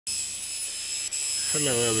Hello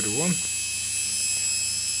everyone.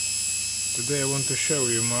 Today I want to show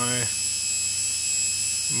you my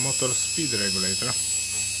motor speed regulator,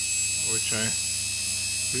 which I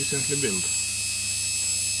recently built.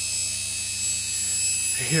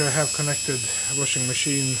 Here I have connected washing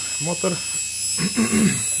machine motor.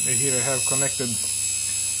 Here I have connected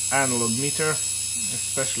analog meter,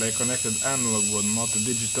 especially I connected analog one, not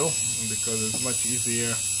digital, because it's much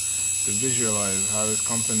easier to visualize how it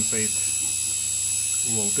compensates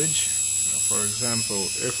voltage. For example,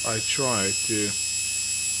 if I try to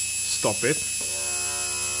stop it,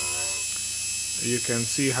 you can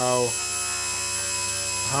see how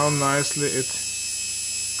nicely it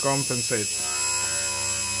compensates.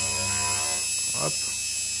 Up.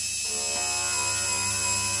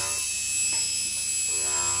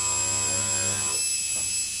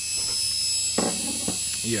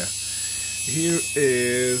 Yeah, here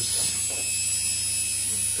is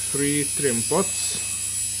 3 trim pots.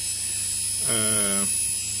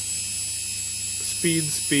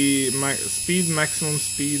 Speed, maximum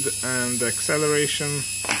speed, and acceleration,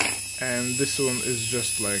 and this one is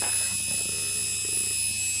just like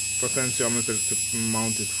potentiometer to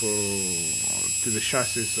mount it to the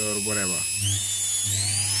chassis or whatever.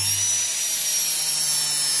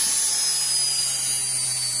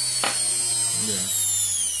 Yeah.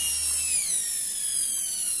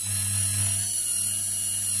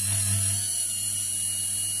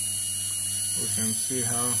 We can see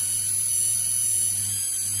how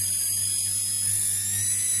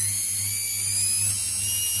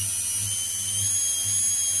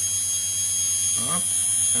up,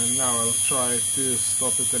 and now I'll try to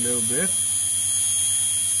stop it a little bit.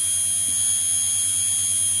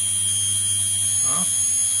 Up.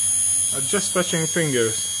 Just touching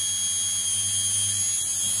fingers.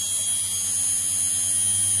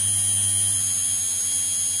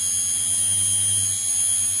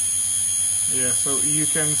 Yeah, so you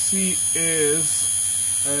can see is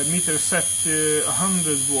meter set to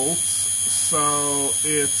 100 volts, so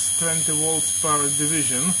it's 20 volts per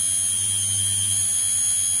division.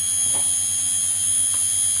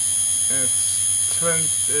 It's 20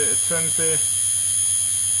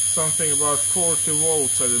 something, about 40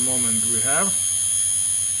 volts at the moment we have,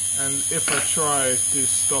 and if I try to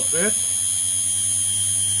stop it,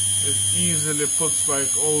 it easily puts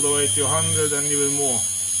like all the way to 100 and even more.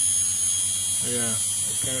 Yeah,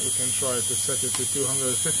 we can try to set it to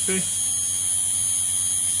 250,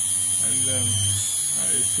 and then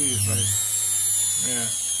you see it's like, yeah.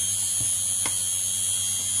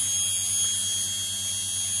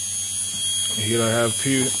 Here I have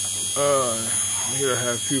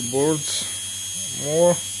few boards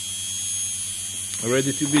more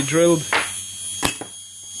ready to be drilled.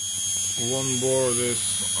 One board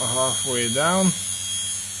is halfway down.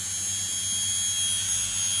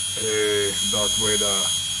 Hey, Darth Vader.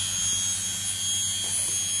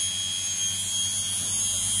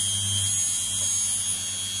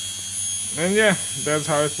 And yeah, that's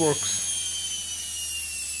how it works.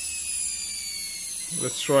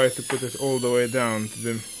 Let's try to put it all the way down to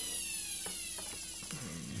the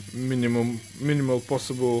minimal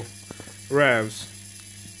possible revs.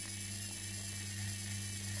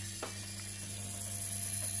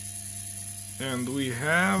 And we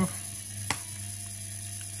have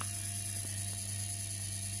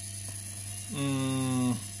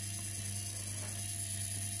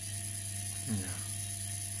yeah.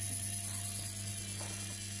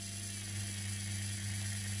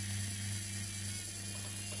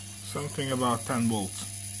 Something about 10 volts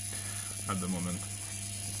at the moment,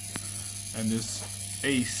 and it's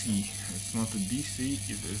AC, it's not a DC,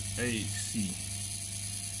 it is AC.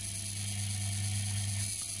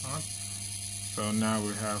 So now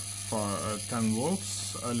we have 10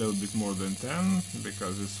 volts, a little bit more than 10,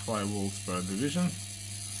 because it's 5 volts per division.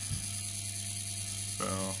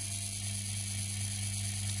 So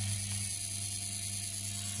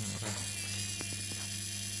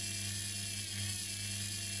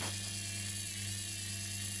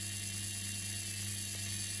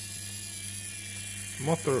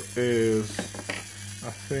motor is,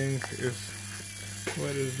 I think is,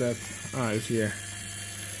 where is that? Ah, it's here.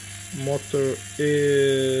 Motor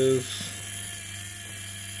is,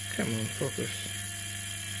 come on, focus.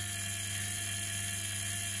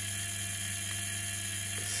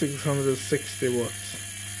 660 watts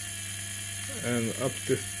and up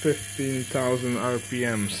to 15,000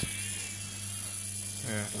 RPMs.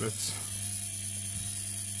 Yeah, let's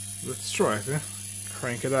try it.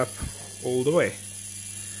 Crank it up all the way.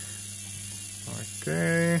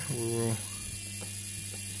 Okay, we will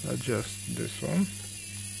adjust this one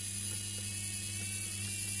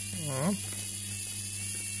up.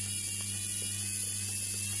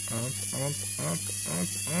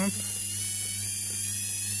 up.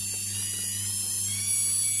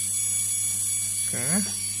 Okay.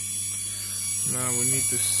 Now we need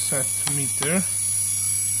to set meter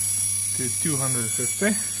to 250,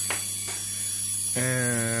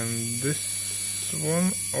 and this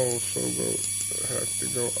one also have to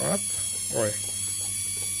go up. Why?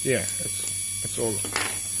 Yeah, it's all.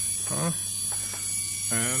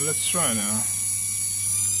 And let's try now.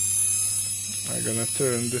 I'm gonna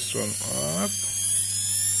turn this one up.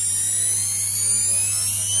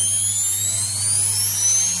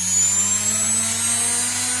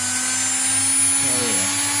 Oh yeah.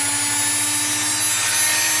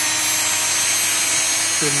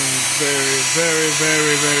 Spinning very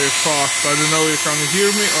fast. I don't know if you can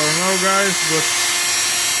hear me or no, guys, but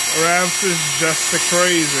Ravs is just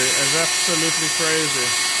crazy. It's absolutely crazy.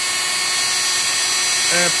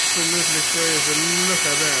 Absolutely crazy. Look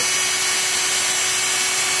at that.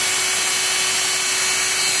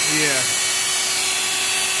 Yeah.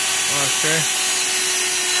 Okay.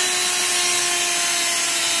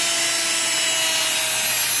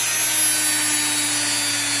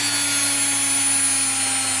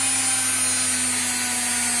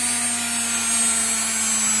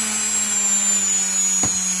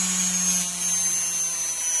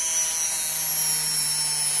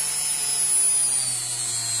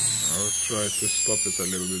 I'll try to stop it a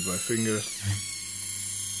little bit by fingers.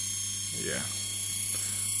 Yeah.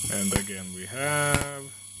 And again we have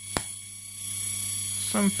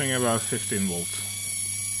something about 15 volts.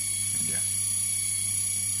 Yeah.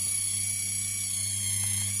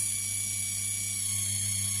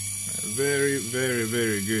 Very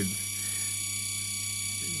good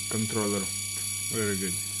controller. Very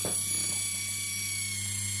good.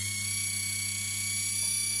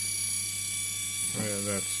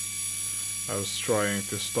 Yeah, I was trying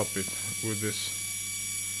to stop it with this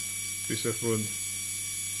piece of wood.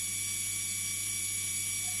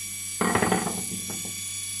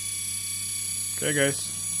 Okay guys,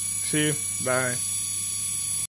 see you, bye.